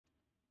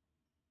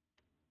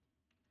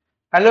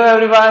Hello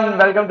everyone,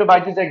 welcome to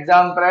BYJU'S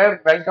Exam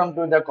Prep. Welcome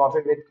to the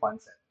Coffee with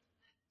Concept.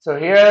 So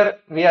here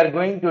we are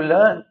going to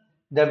learn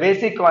the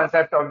basic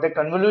concept of the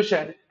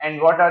convolution and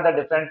what are the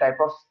different type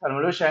of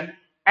convolution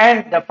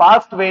and the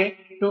fast way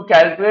to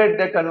calculate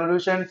the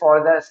convolution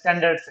for the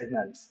standard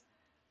signals.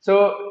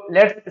 So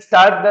let's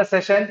start the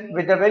session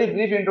with a very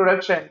brief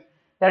introduction.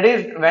 That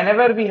is,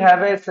 whenever we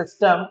have a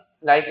system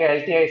like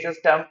a LTI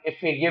system,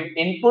 if we give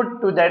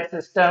input to that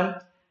system,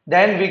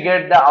 then we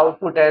get the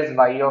output as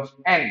y of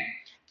n.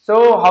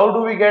 So how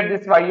do we get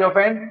this y of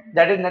n?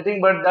 That is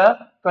nothing but the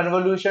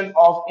convolution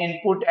of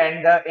input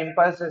and the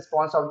impulse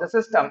response of the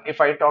system.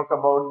 If I talk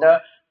about the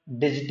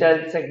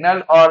digital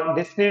signal or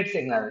discrete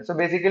signal. So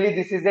basically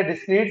this is a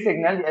discrete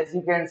signal. As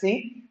you can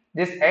see,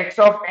 this x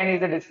of n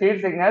is a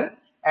discrete signal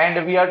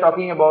and we are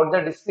talking about the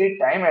discrete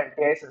time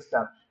LTI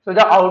system. So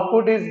the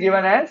output is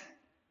given as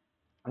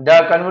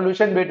the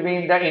convolution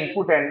between the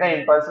input and the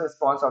impulse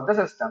response of the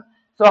system.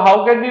 So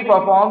how can we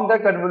perform the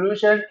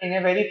convolution in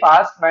a very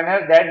fast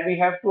manner, that we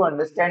have to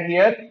understand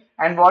here,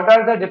 and what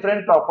are the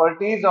different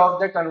properties of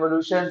the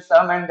convolution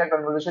sum and the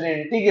convolution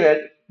integral,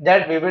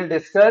 that we will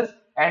discuss.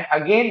 And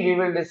again we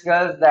will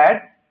discuss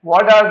that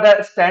what are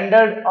the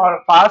standard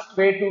or fast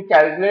way to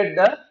calculate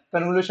the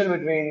convolution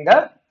between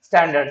the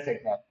standard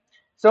signal.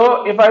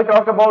 So if I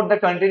talk about the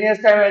continuous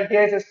time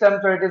LTI system,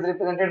 so it is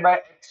represented by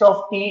x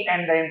of t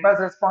and the impulse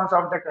response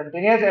of the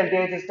continuous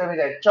LTI system is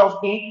h of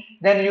t.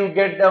 Then you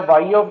get the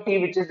y of t,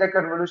 which is the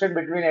convolution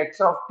between x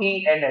of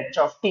t and h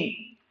of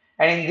t.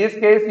 And in this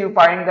case, you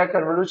find the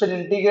convolution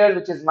integral,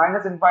 which is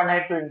minus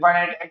infinite to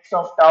infinite x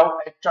of tau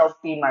h of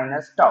t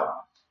minus tau.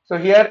 So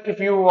here, if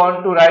you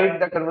want to write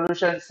the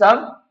convolution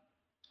sum,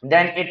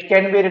 then it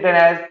can be written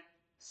as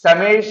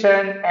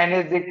summation n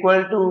is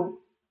equal to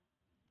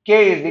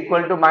k is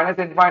equal to minus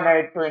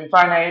infinite to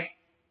infinite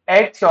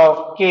x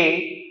of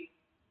k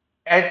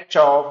h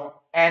of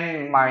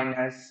n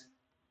minus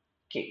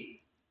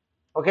k.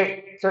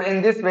 Okay, so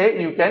in this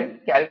way you can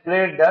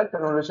calculate the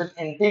convolution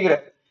integral.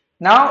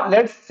 Now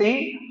let's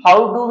see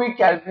how do we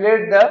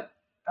calculate the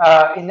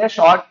in a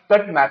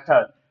shortcut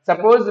method.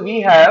 Suppose we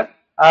have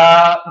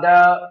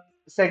the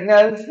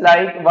signals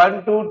like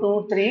 1 2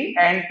 2 3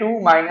 and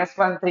 2 minus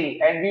 1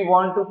 3, and we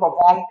want to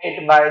perform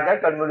it by the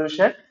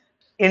convolution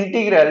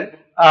integral,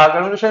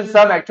 convolution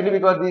sum actually,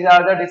 because these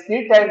are the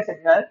discrete time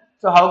signals.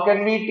 So how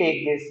can we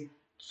take this?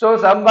 So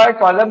sum by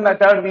column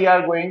method we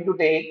are going to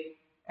take,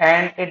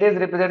 and it is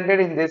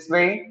represented in this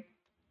way.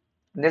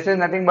 This is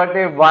nothing but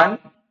a 1,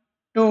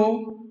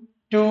 2,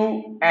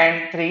 2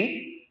 and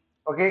 3.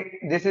 Okay,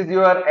 this is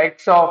your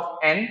x of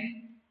n,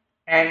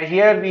 and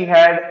here we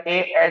had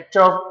a h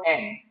of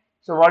n.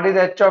 So what is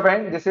h of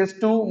n? This is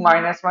 2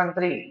 minus 1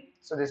 3.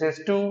 So this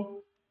is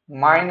 2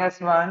 minus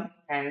 1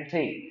 and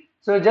 3.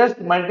 So just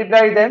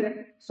multiply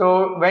them.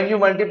 So when you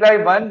multiply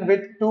 1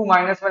 with 2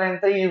 minus 1 and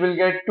 3, you will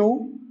get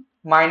 2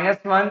 minus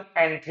 1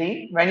 and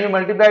 3. When you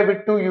multiply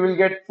with 2, you will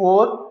get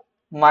 4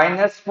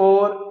 minus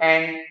 4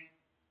 and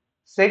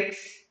 6.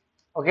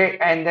 Okay,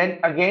 and then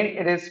again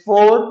it is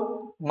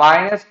 4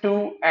 minus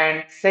 2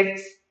 and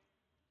 6.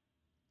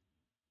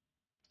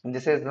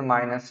 This is the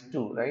minus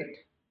 2, right?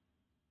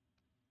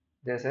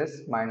 This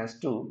is minus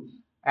 2,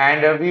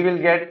 and we will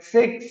get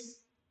 6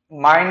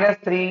 minus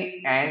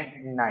 3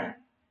 and 9.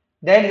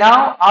 Then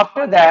now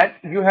after that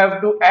you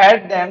have to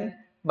add them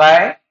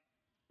by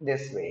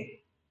this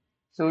way.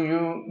 So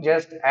you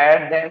just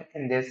add them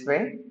in this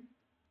way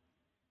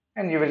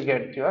and you will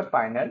get your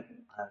final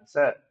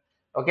answer.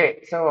 Okay,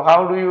 so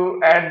how do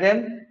you add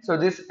them? So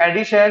this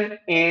addition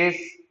is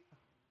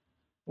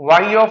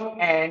y of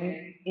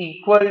n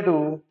equal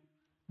to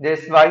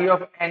this y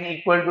of n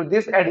equal to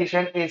this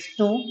addition is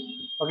 2.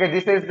 Okay,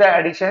 this is the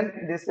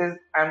addition. This is,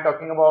 I'm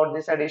talking about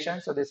this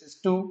addition. So this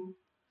is 2.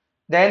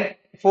 Then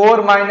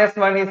 4 minus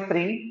 1 is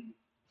 3.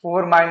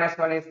 4 minus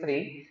 1 is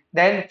 3.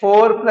 Then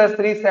 4 plus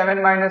 3,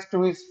 7 minus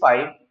 2 is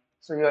 5.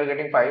 So you are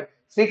getting 5.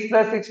 6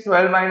 plus 6,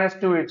 12 minus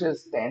 2, which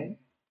is 10.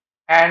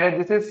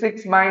 And this is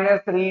 6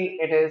 minus 3,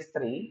 it is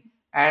 3.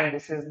 And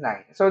this is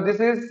 9. So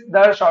this is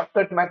the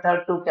shortcut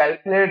method to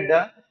calculate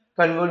the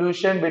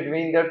convolution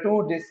between the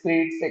two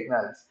discrete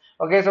signals.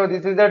 Okay, so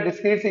this is the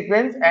discrete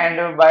sequence,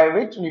 and by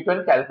which we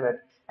can calculate.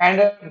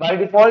 And by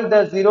default,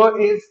 the 0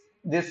 is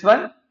this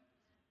one.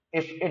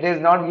 If it is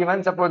not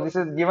given, suppose this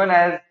is given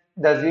as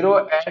the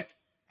 0 at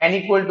n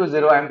equal to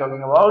 0, I am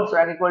talking about. So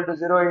n equal to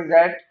 0 is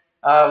at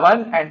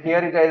 1 and here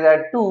it is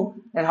at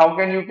 2. Then how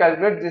can you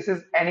calculate? This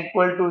is n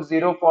equal to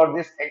 0 for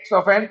this x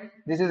of n.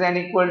 This is n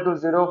equal to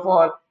 0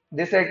 for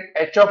this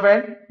h of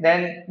n.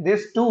 Then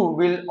this 2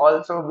 will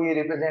also be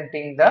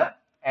representing the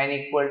n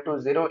equal to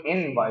 0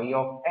 in y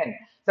of n.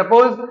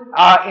 Suppose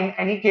in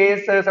any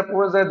case,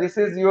 suppose this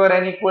is your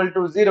n equal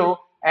to 0,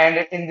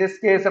 and in this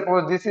case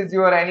suppose this is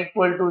your n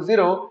equal to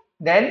 0,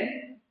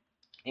 then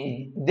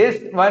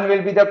this one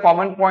will be the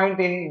common point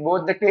in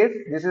both the case.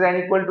 This is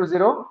n equal to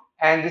 0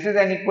 and this is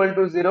n equal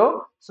to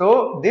 0.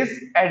 So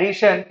this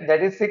addition,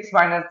 that is 6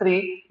 minus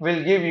 3,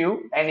 will give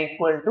you n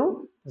equal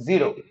to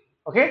 0.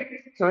 Okay,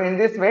 so in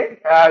this way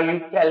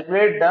you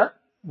calculate the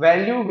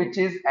value which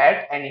is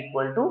at n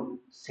equal to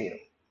 0.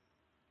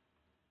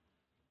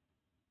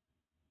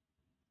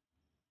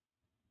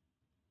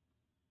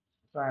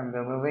 So I am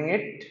removing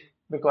it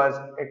because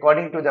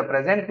according to the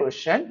present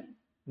question,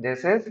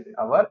 this is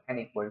our n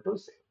equal to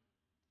 0.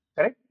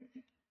 Correct?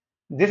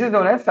 This is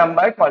known as sum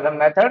by column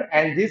method,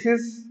 and this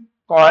is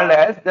called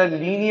as the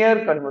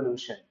linear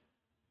convolution.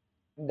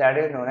 That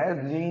is known as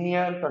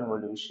linear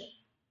convolution.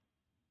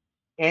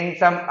 In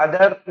some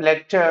other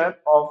lecture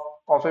of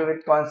coffee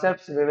with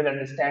concepts, we will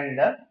understand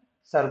the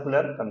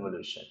circular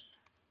convolution.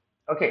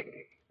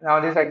 Okay, now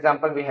this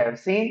example we have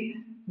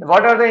seen.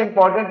 What are the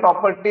important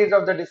properties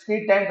of the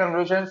discrete time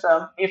convolution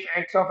sum if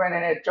x of n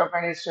and h of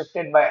n is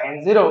shifted by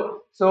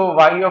n0? So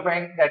y of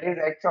n, that is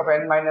x of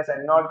n minus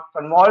n naught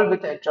convolved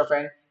with h of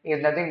n,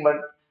 is nothing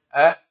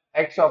but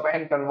x of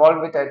n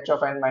convolved with h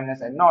of n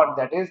minus n naught,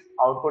 that is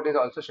output is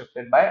also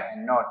shifted by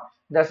n naught.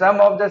 The sum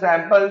of the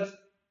samples,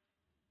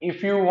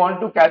 if you want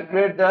to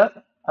calculate the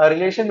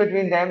relation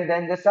between them,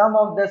 then the sum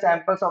of the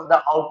samples of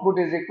the output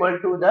is equal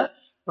to the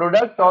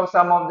product of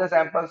sum of the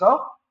samples of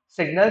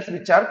signals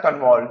which are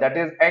convolved. That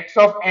is x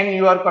of n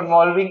you are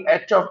convolving,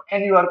 h of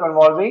n you are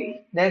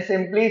convolving, then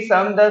simply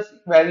sum the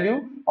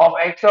value of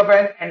x of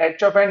n and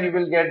h of n, you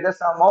will get the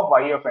sum of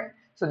y of n.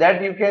 So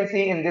that you can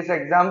see in this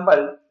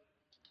example.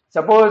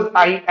 Suppose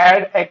I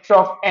add x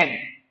of n.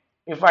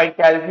 If I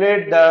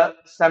calculate the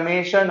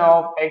summation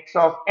of x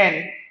of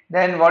n,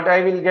 then what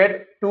I will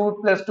get, 2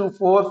 plus 2,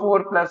 4,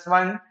 4 plus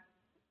 1,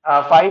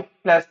 5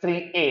 plus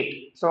 3,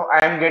 8. So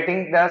I am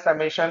getting the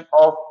summation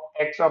of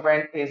x of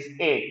n is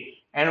 8.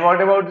 And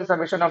what about the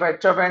summation of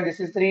h of n? This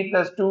is 3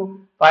 plus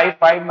 2, 5,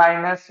 5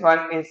 minus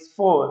 1 is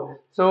 4.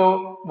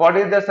 So what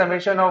is the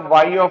summation of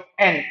y of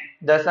n?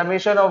 The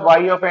summation of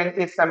y of n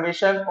is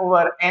summation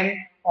over n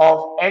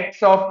of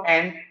x of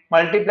n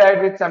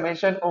multiplied with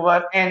summation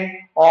over n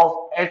of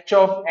h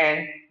of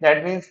n.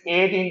 That means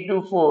 8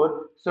 into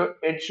 4. So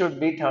it should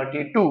be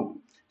 32.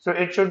 So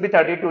it should be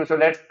 32. So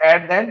let's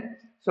add then.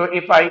 So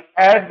if I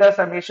add the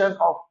summation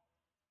of,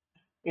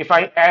 if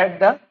I add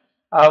the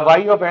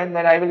y of n,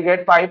 then I will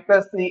get 5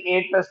 plus 3,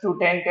 8 plus 2,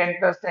 10, 10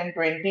 plus 10,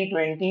 20,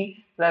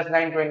 20 plus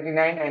 9,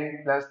 29,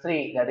 and plus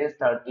 3, that is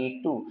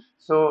 32.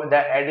 So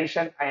the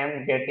addition I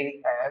am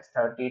getting as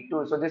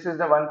 32. So this is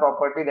the one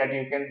property that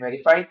you can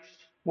verify.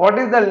 What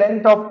is the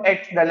length of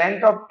x? The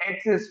length of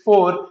x is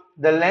 4.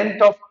 The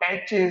length of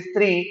h is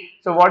 3.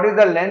 So what is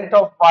the length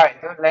of y?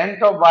 The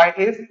length of y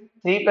is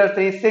 3 plus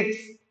 3, 6.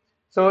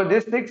 So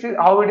this 6 is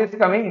how it is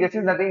coming. This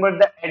is nothing but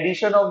the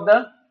addition of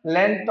the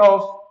length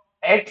of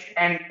x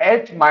and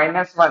h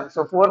minus 1.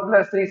 So 4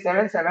 plus 3,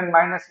 7. 7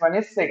 minus 1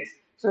 is 6.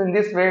 So in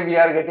this way we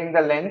are getting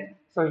the length.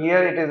 So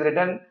here it is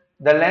written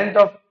the length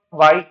of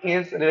y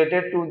is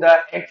related to the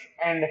x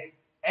and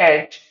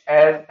h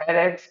as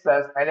lx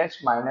plus lh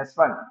minus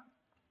 1.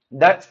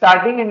 The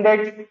starting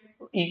index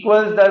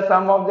equals the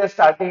sum of the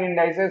starting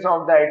indices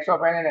of the x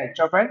of n and h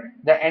of n.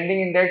 The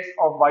ending index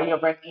of y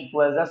of n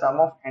equals the sum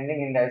of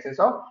ending indices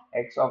of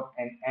x of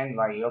n and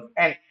y of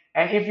n.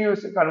 And if you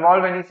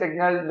convolve any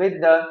signal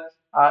with the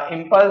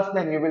impulse,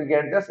 then you will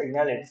get the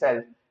signal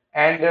itself.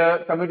 And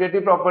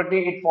commutative property,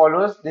 it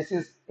follows. This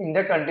is in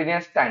the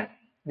continuous time.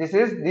 This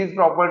is these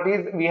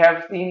properties we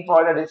have seen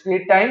for the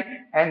discrete time,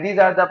 and these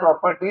are the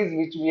properties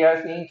which we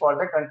are seeing for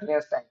the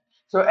continuous time.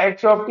 So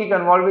h of t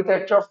convolved with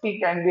h of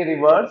t can be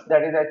reversed.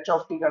 That is h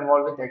of t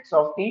convolved with x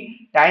of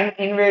t. Time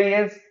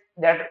invariance,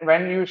 that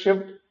when you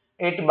shift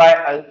it by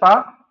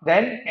alpha,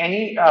 then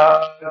any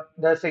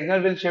the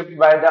signal will shift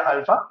by the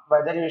alpha,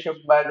 whether you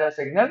shift by the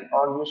signal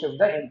or you shift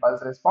the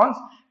impulse response.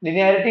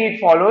 Linearity, it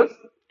follows.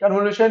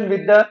 Convolution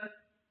with the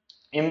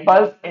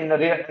impulse in the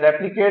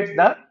replicates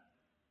the,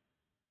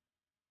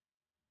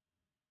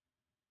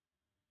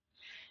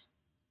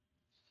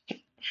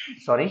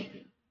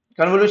 sorry,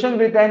 convolution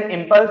with an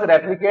impulse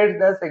replicates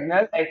the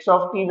signal x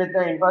of t with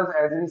the impulse,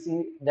 as we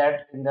see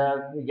that in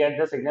the we get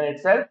the signal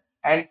itself,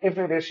 and if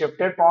it is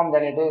shifted form,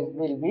 then it is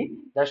will be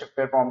the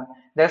shifted form.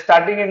 The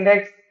starting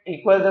index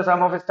equals the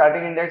sum of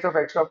starting index of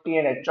x of t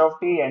and h of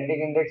t.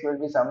 Ending index will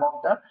be sum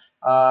of the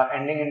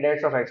ending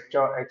index of x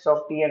of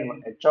t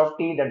and h of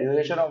t. The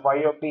duration of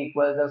y of t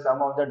equals the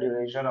sum of the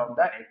duration of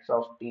the x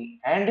of t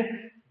and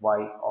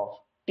y of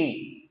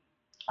t,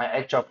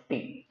 h of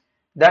t.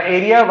 The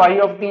area y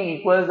of t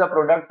equals the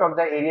product of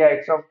the area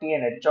x of t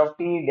and h of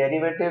t.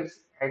 Derivatives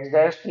x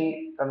dash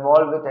t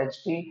convolved with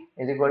h t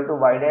is equal to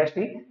y dash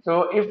t.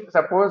 So if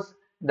suppose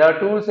the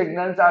two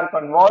signals are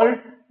convolved,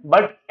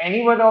 but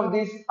any one of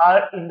these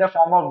are in the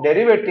form of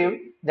derivative,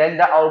 then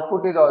the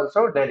output is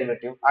also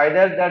derivative.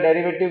 Either the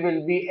derivative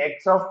will be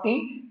x of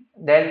t,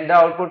 then the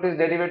output is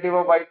derivative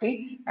of yt,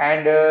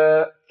 and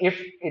if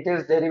it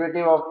is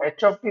derivative of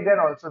h of t, then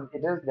also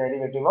it is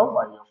derivative of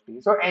y of t.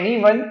 So any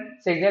one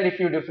signal, if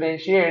you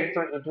differentiate,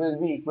 so it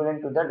will be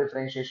equivalent to the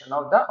differentiation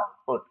of the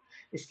output.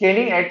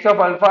 Scaling x of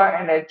alpha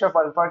and h of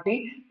alpha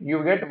t,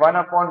 you get 1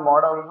 upon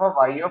mod alpha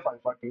y of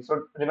alpha t.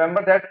 So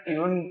remember that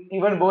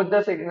even both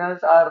the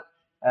signals are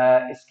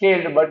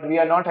scaled, but we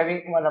are not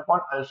having 1 upon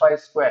alpha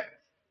square.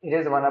 It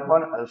is 1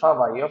 upon alpha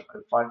y of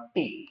alpha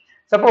t.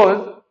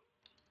 Suppose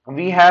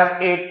we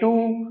have a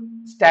two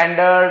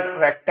standard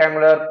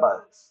rectangular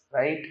pulse,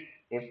 right?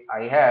 If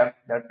I have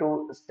the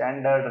two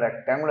standard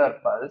rectangular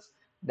pulse,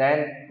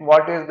 then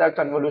what is the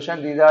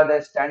convolution? These are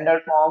the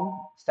standard form,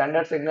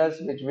 standard signals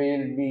which we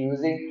will be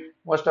using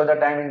most of the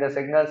time in the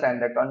signals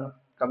and the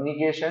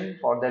communication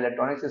for the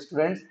electronics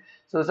students.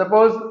 So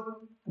suppose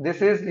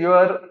this is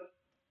your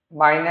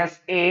minus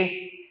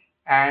A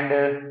and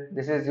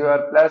this is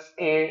your plus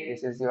A,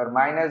 this is your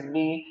minus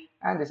B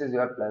and this is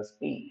your plus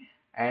B,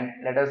 and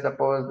let us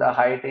suppose the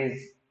height is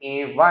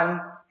A1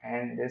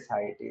 and this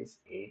height is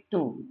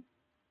A2.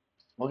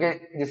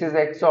 Okay, this is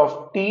x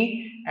of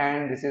t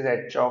and this is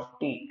h of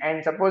t,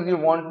 and suppose you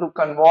want to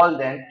convolve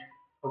them.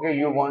 Okay,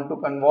 you want to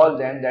convolve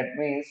them, that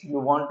means you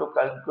want to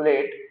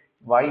calculate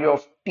y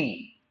of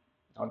t,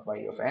 not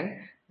y of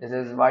n. This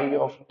is y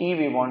of t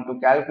we want to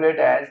calculate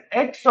as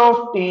x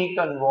of t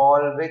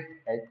convolve with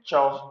h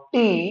of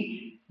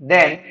t.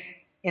 Then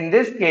in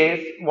this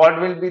case, what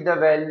will be the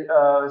value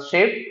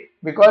shape?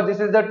 Because this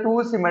is the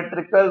two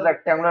symmetrical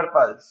rectangular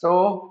pulse.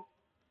 So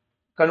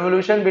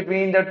convolution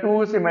between the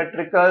two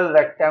symmetrical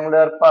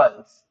rectangular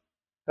pulse.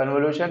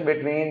 Convolution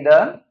between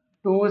the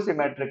two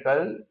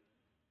symmetrical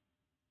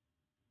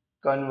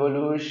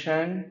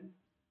convolution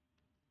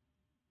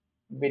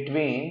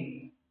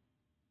between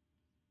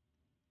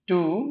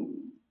two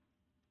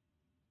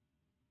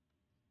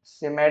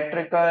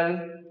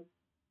symmetrical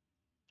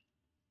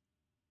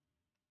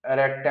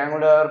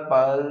rectangular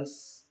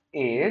pulse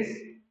is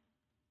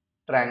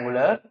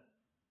triangular,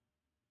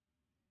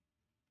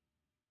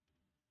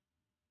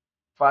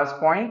 first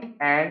point,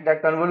 and the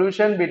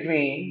convolution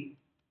between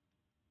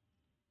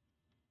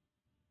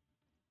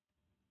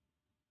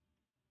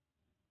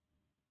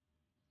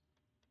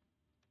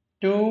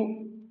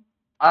two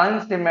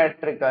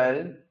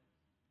unsymmetrical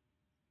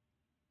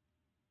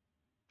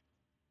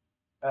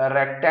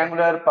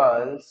rectangular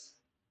pulse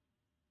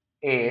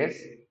is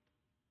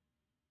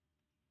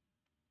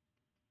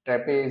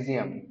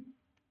trapezium.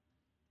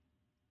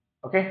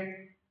 Okay,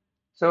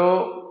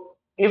 so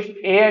if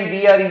A and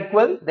B are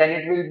equal, then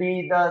it will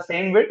be the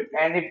same width,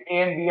 and if A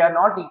and B are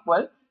not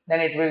equal,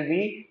 then it will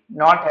be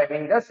not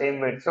having the same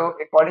width. So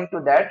according to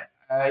that,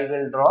 I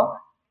will draw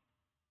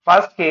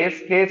first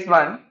case, case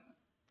 1.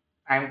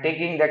 I am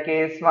taking the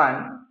case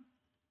 1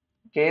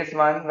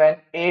 when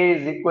A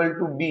is equal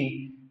to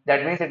B,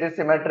 that means it is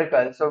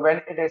symmetrical. So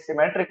when it is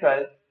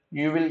symmetrical,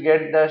 you will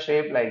get the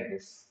shape like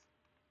this.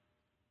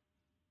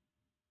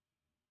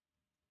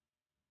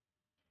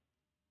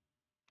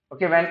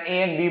 Okay, when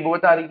A and B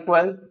both are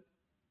equal,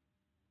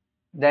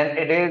 then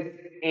it is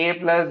A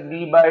plus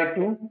B by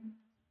 2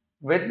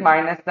 with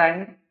minus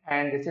sign,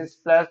 and this is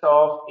plus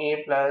of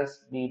A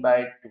plus B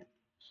by 2.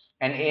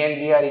 And A and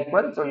B are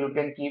equal, so you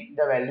can keep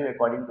the value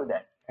according to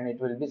that, and it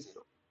will be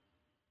 0.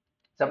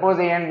 Suppose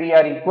A and B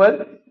are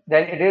equal,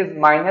 then it is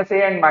minus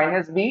A and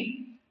minus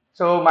B.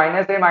 So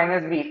minus A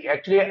minus B.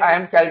 Actually, I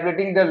am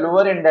calculating the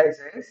lower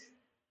indices.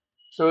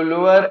 So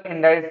lower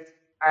index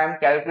I am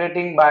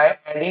calculating by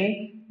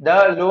adding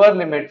the lower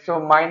limit. So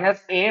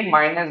minus A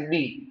minus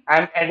B.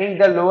 I am adding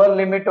the lower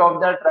limit of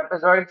the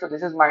trapezoid. So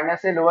this is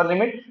minus A lower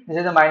limit. This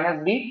is a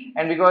minus B.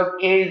 And because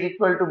A is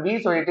equal to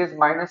B, so it is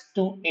minus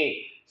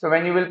 2A. So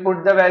when you will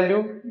put the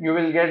value, you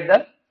will get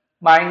the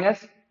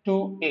minus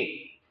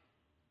 2A.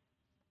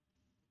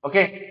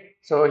 Okay,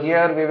 so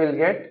here we will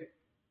get,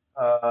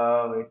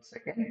 wait a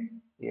second,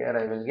 here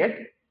I will get,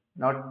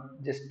 not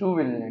just 2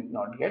 will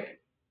not get,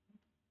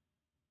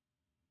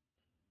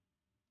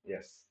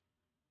 yes.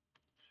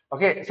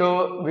 Okay,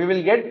 so we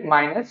will get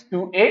minus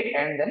 2A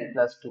and then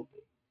plus 2A.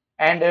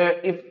 And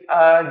if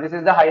this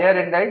is the higher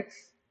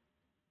index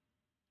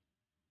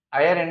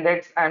I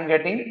am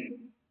getting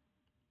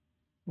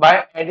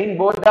by adding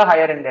both the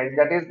higher index.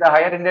 That is, the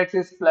higher index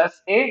is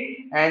plus A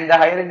and the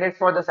higher index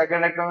for the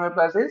second rectangular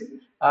pulse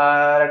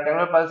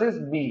is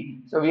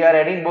B. So we are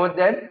adding both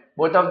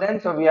of them.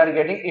 So we are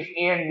getting, if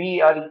A and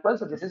B are equal,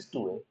 so this is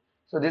 2A.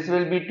 So this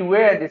will be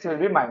 2A and this will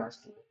be minus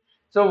 2A.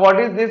 So what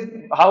is this?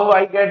 How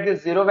I get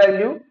this zero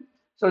value?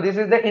 So this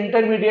is the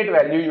intermediate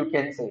value, you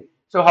can say.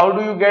 So how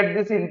do you get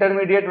this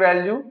intermediate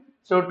value?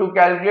 So to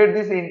calculate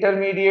this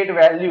intermediate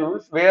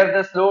values where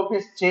the slope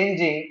is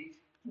changing,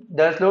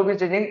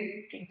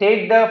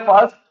 take the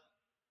first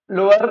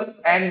lower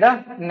and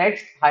the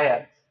next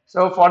higher.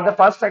 So for the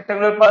first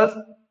rectangular pulse,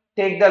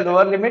 take the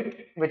lower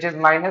limit, which is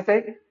minus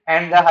A,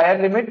 and the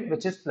higher limit,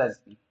 which is plus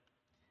B.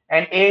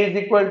 And A is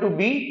equal to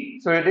B,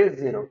 so it is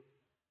 0.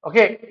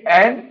 Okay,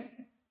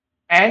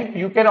 and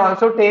you can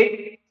also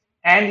take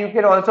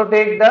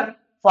the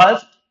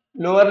first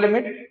lower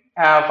limit,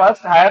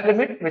 first higher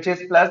limit, which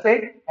is plus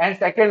A, and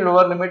second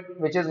lower limit,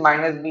 which is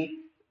minus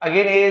B.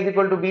 Again, A is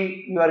equal to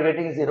B, you are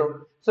getting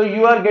 0. So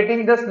you are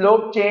getting the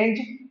slope change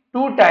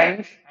two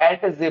times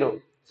at 0.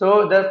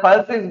 So the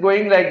pulse is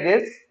going like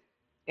this,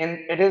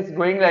 it is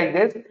going like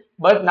this,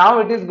 but now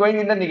it is going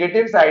in the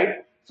negative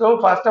side.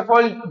 So first of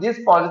all, this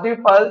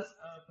positive pulse,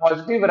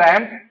 positive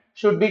ramp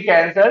should be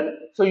cancelled.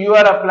 So you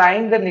are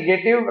applying the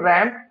negative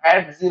ramp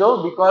at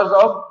 0 because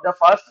of the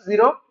first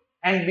 0,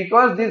 and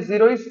because this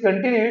 0 is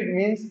continued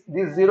means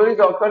this 0 is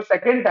occurred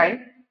second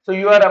time, so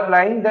you are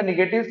applying the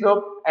negative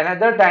slope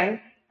another time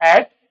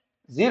at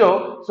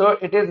 0, so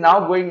it is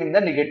now going in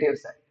the negative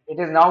side. It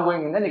is now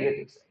going in the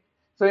negative side.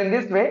 So in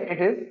this way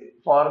it is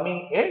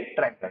forming a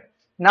triangle.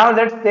 Now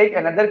let's take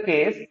another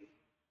case,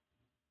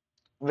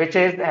 which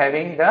is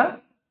having the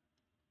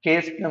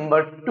case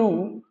number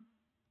 2.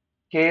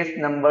 Case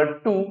number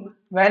 2,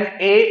 when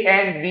A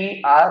and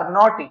B are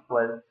not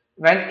equal.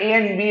 When A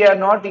and B are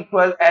not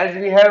equal, as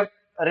we have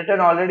written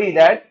already,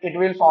 that it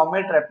will form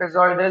a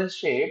trapezoidal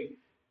shape,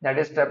 that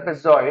is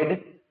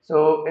trapezoid.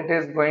 So it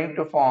is going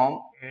to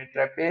form a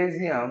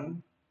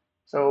trapezium.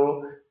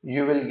 So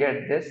you will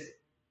get this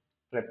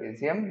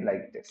trapezium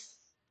like this.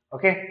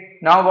 Okay.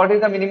 Now, what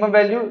is the minimum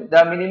value?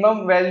 The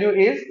minimum value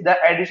is the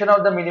addition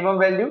of the minimum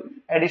value.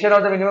 Addition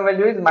of the minimum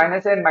value is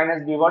minus a and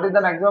minus b. What is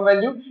the maximum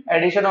value?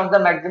 Addition of the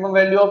maximum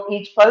value of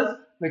each pulse,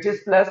 which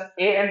is plus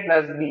a and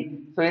plus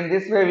b. So in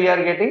this way, we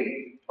are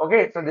getting.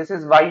 Okay. So this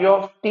is y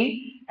of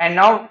t. And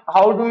now,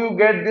 how do you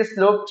get this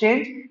slope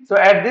change? So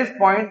at this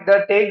point,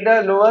 take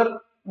the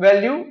lower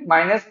value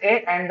minus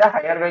a and the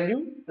higher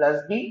value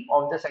plus b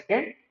of the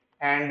second,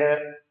 and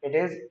it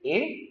is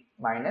a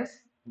minus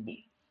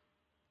b.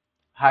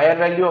 Higher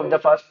value of the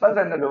first pulse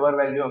and the lower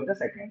value of the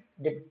second.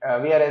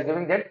 We are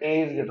assuming that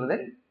a is greater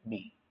than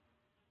b.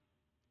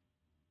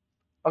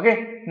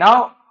 Okay,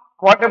 now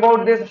what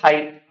about this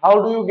height?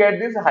 How do you get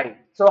this height?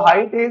 So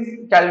height is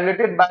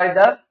calculated by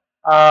the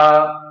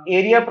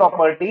area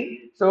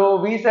property.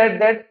 So we said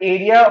that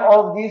area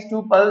of these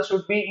two pulses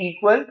should be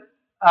equal.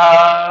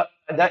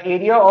 The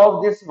area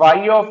of this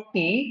y of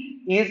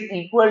t is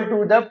equal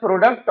to the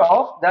product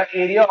of the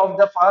area of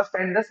the first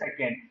and the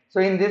second. So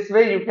in this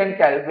way you can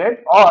calculate,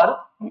 or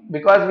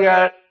because we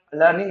are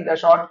learning the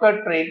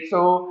shortcut trick,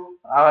 so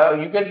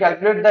you can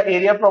calculate the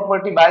area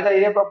property by the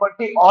area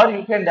property, or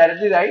you can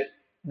directly write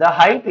the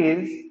height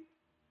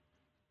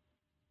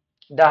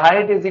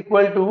is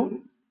equal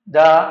to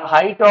the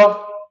height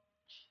of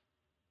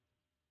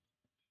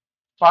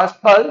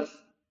first pulse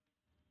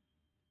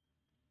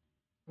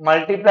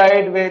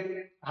multiplied with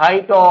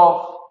height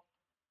of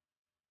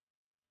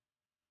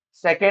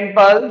second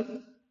pulse,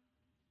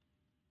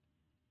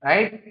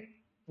 right,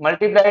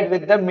 multiplied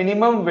with the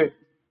minimum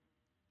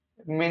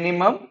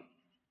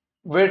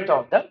width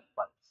of the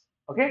pulse.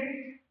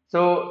 Okay,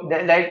 so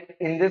like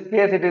in this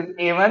case it is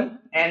a1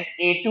 and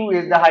a2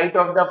 is the height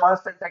of the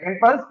first and second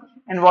pulse,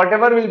 and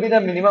whatever will be the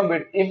minimum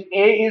width, if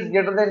a is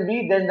greater than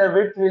b, then the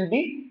width will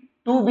be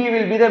 2b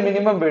will be the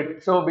minimum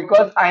width. So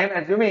because I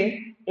am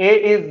assuming a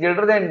is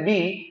greater than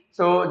b,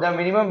 so the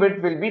minimum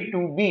width will be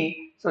 2b,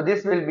 so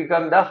this will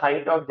become the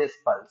height of this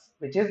pulse,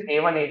 which is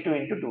a1 a2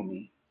 into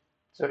 2b.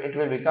 So it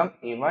will become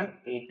a1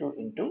 a2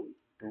 into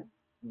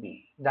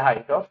 2b, the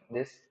height of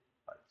this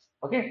pulse.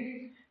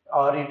 Okay,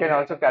 or you can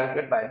also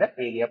calculate by the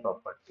area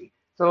property.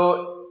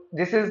 So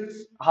this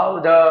is how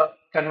the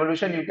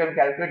convolution you can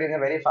calculate in a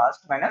very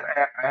fast manner.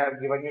 I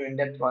have given you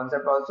in-depth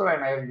concept also,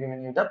 and I have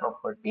given you the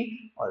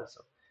property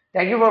also.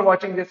 Thank you for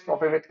watching this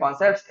Coffee with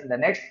Concepts. In the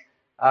next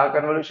in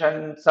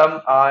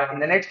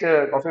the next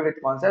Coffee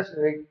with Concepts,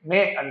 we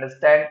may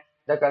understand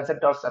the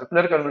concept of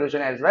circular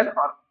convolution as well,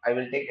 or I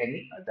will take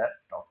any other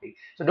topic.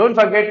 So don't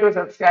forget to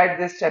subscribe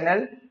this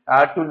channel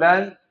to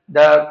learn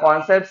the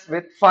concepts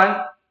with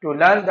fun, to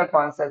learn the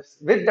concepts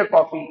with the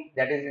coffee,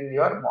 that is in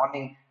your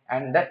morning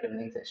and the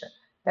evening session.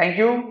 Thank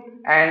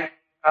you, and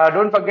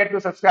don't forget to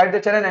subscribe the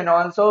channel, and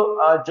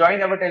also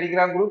join our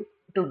Telegram group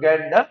to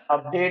get the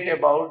update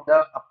about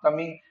the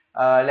upcoming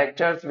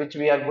lectures which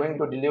we are going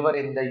to deliver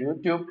in the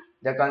YouTube,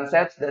 the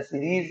concepts, the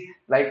series,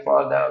 like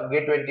for the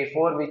GATE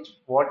 24, which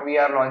what we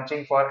are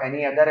launching, for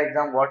any other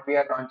exam, what we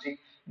are launching,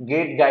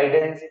 GATE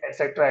guidance,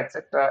 etc.,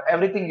 etc.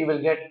 Everything you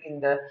will get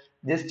in the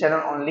this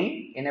channel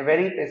only in a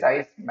very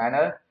precise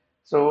manner.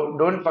 So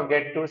don't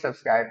forget to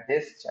subscribe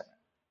this channel.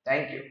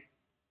 Thank you.